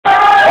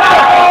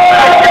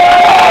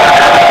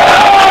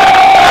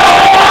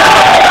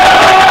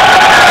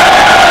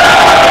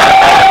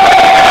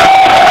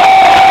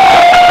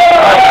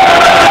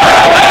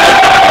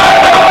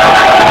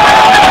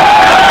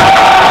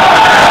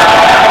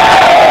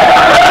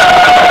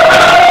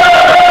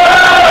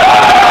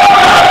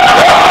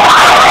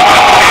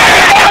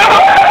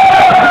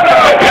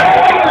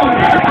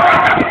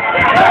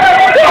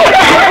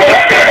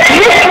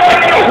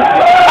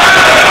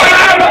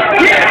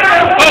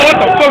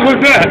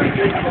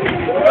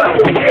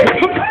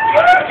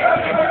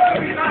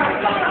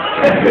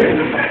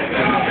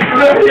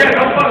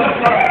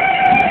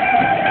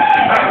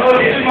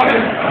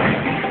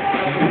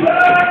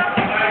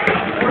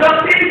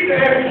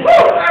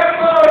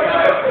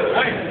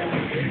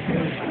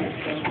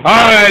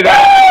Alright.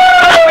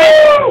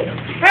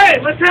 Hey,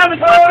 let's have a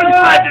fun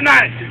inside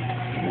tonight.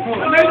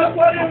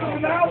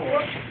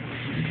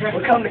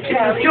 We'll come to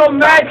camp. You're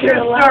mad kid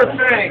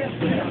surfing.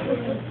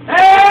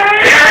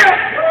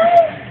 Hey!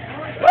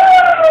 Woo!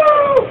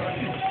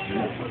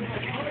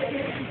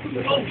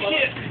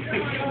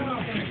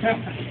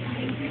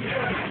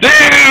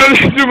 Damn, this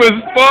dude was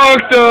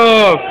fucked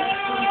up.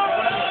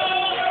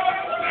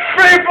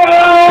 Free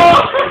ball!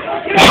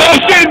 Oh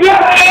shit!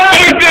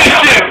 Fuck that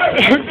shit!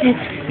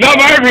 Not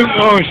my room.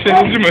 Oh shit,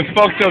 this dude was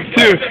fucked up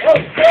too.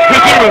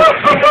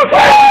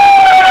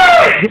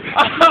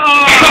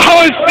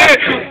 Oh shit!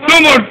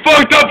 Someone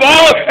fucked up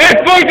all. Hey,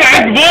 fuck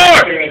that! It's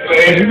more.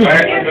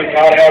 Massacre does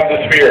not have the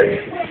sphere.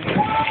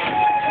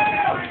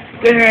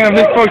 Damn,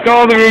 they fucked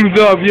all the rooms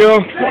up, yo.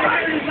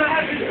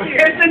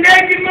 It's a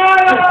naked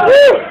model!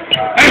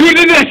 Hey, who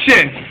did that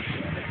shit?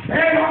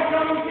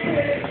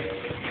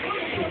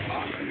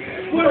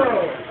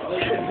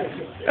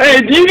 Hey,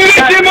 do you do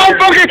that shit,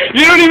 motherfucker?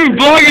 You don't even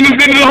blog in this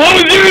into the whole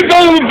you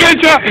son of a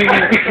bitch.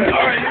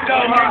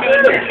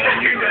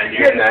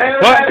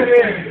 What?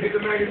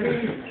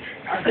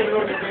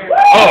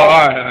 Oh,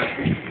 alright.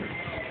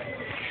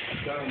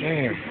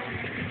 Damn.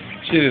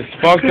 Shit is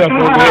fucked up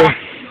over there.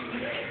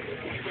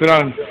 Sit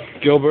on,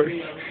 Gilbert.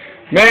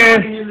 Man.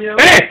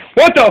 Hey,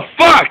 what the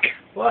fuck?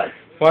 What?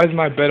 Why is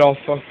my bed all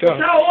fucked up?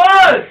 That's how it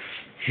was!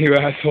 You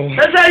asshole.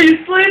 That's how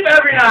you sleep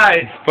every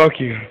night! Fuck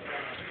you.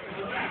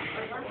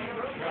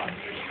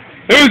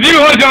 It was you,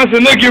 huh,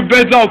 Johnson? Look, your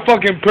bed's all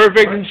fucking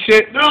perfect and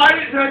shit. No, I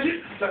didn't touch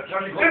it.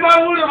 If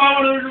I would have,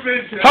 I would have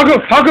been shit. How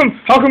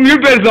come your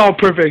bed's all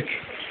perfect?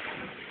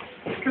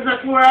 Because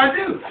that's what I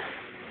do.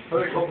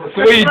 That's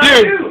what you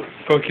do.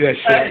 Fuck that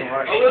shit.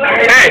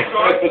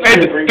 Hey,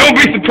 don't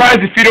be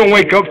surprised if you don't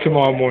wake up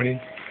tomorrow morning.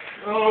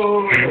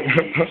 Oh.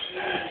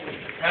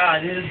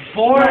 God, it is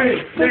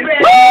boring. Woo!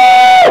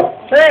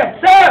 Sam!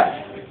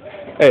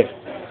 Hey,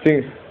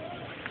 sing.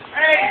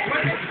 Hey!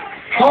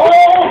 Oh!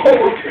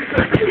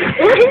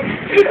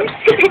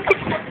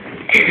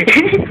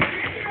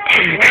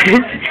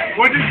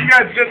 What did you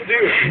guys just do?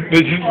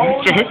 They just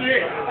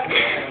destroyed.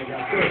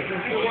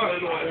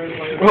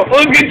 Well,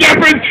 let's get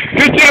Jeffers!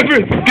 Get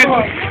Jeffers!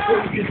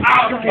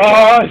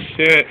 Oh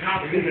shit!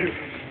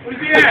 Where's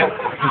he at?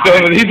 So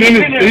he's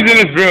in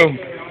his room.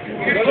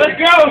 Let's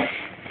go!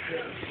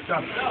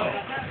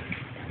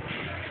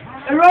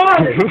 Hey, Ron!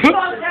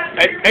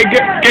 Hey,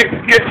 get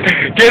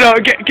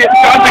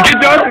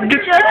Johnson,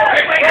 get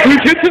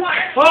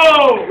Oh!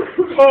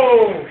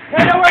 Oh!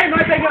 Hey, no, wait,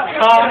 my thing up.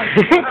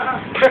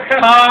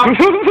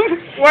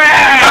 Wow!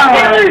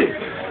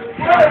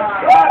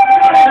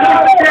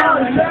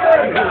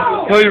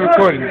 How are you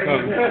recording?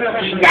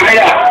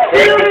 Schneider!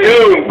 Great to do!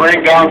 Bring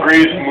down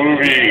Grease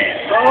movies!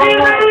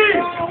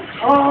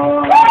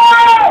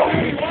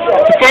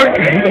 Fuck!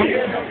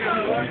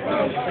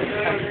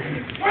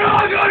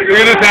 Look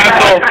at this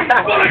asshole!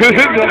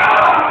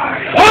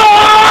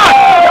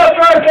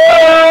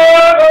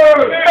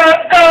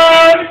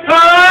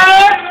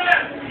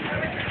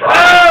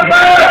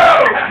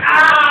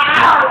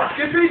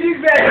 Get PG's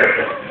back.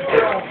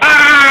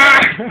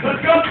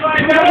 Let's go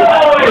find that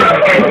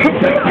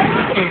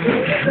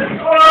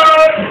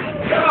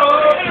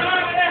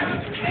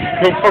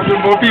Go fuck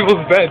with more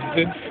people's beds,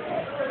 dude.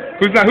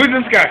 Who's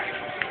this guy?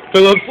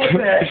 Phillips.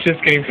 It's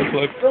just getting for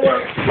Phillips. Fuck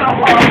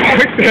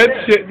that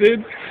shit,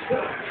 dude.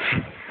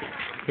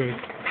 Dude.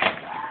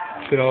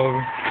 Shit all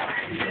over.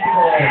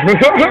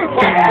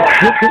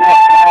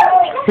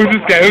 Who's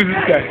this guy?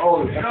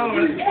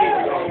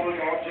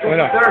 Why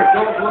not?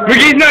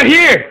 Rickie's not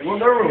here! Go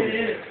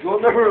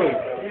in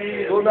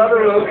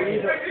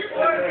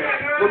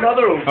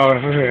another room. Oh,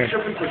 okay.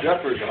 Tripping for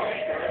Jeffers.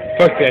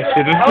 Fuck that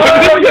shit. Oh,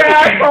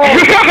 yeah,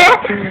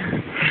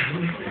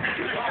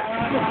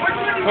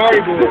 Sorry,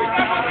 boy.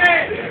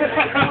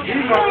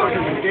 These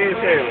motherfuckers are gay as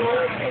hell.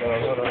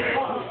 Hold on.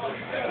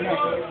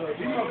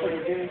 These motherfuckers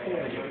are gay as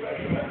hell.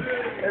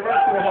 They run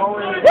through the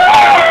hallway.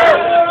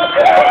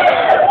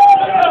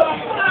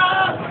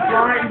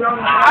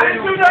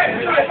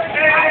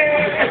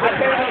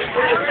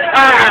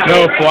 No,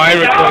 fly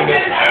recording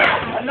it.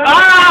 Oh,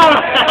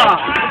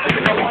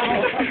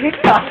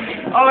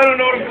 I don't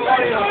know what I'm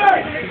going on.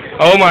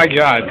 Oh my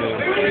god, dude.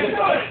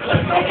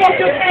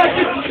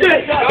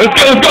 Let's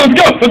go!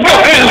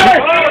 Hey!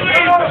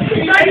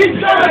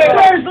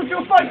 Let's go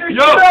fuck your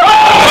Yo!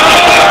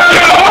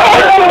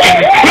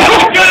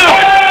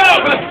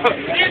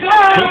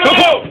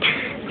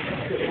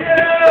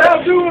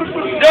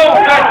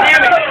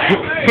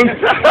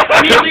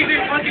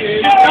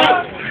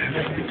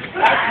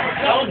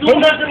 Don't do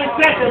nothing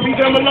except that. Leave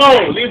them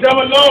alone. Leave them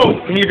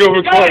alone. Let me go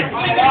record.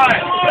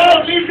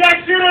 No, leave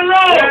that shit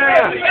alone.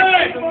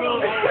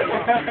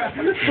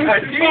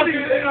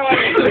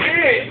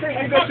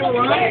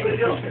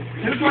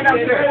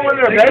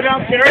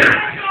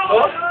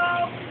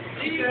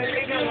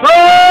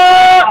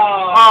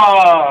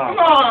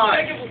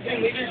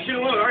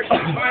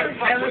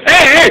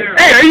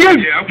 Hey, are you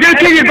gonna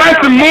take advice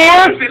some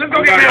more? You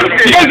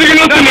guys are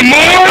gonna listen to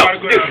more?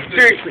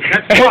 Seriously,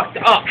 that's fucked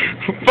up.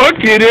 Fuck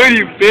you, dude,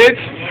 you bitch.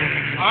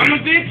 I'm a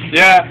bitch?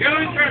 Yeah.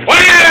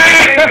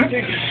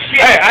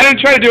 Hey, I didn't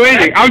try to do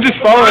anything. I'm just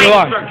following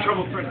along.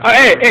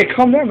 Hey,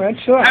 calm down, man.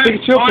 Chill out. Take a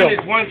chill pill.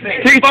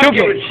 Take a chill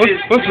pill.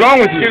 What's wrong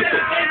with you?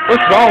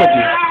 What's wrong with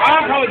you?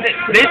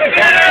 This is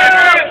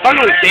fun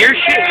with their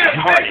shit.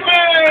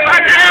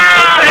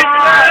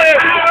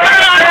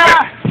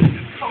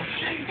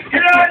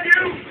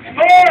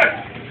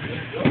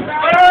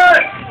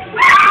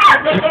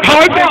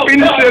 How is it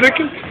being said?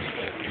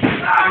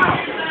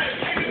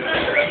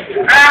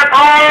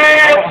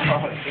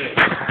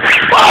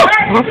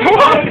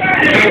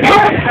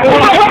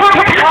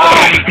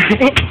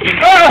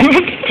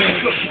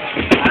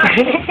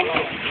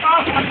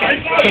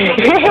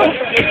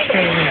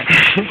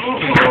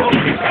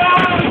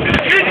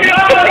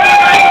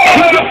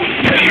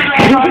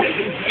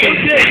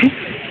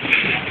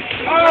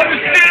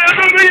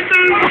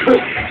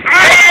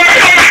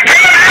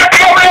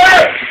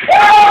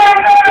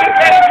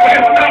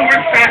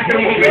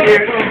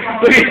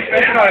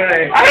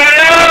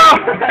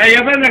 Hey,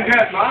 you better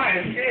cut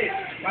mine.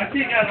 I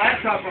see that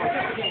laptop on.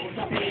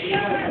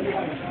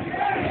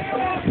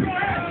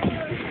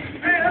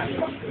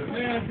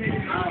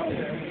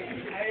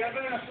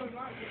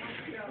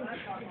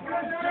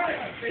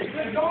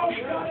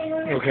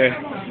 Okay.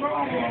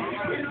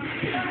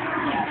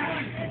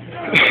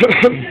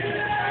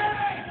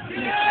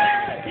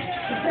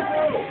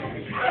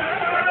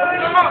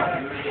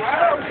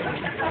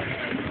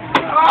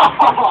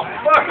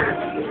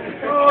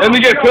 Let me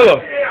get a pillow.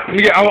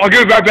 I'll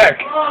give it right back.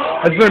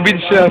 I just want to beat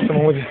the shit out of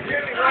someone with it.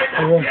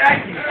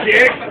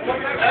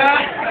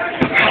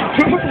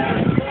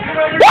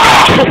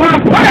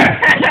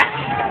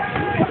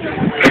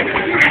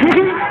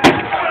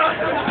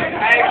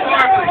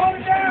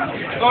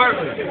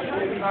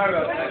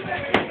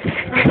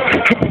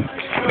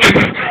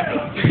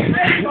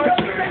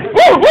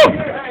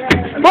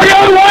 We're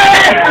going away!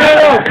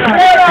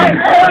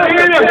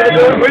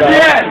 Where's he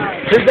at?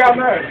 He's down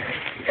there.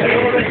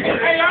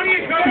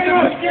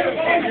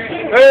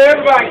 Hey,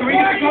 everybody, can we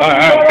get the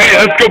Alright, hey,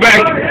 let's go back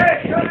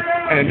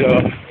and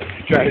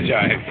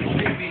strategize.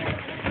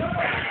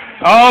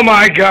 Oh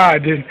my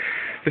god, dude.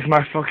 This is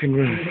my fucking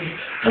room.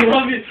 I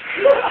love it.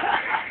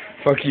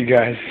 Fuck you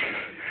guys.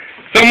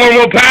 Someone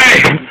will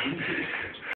pay!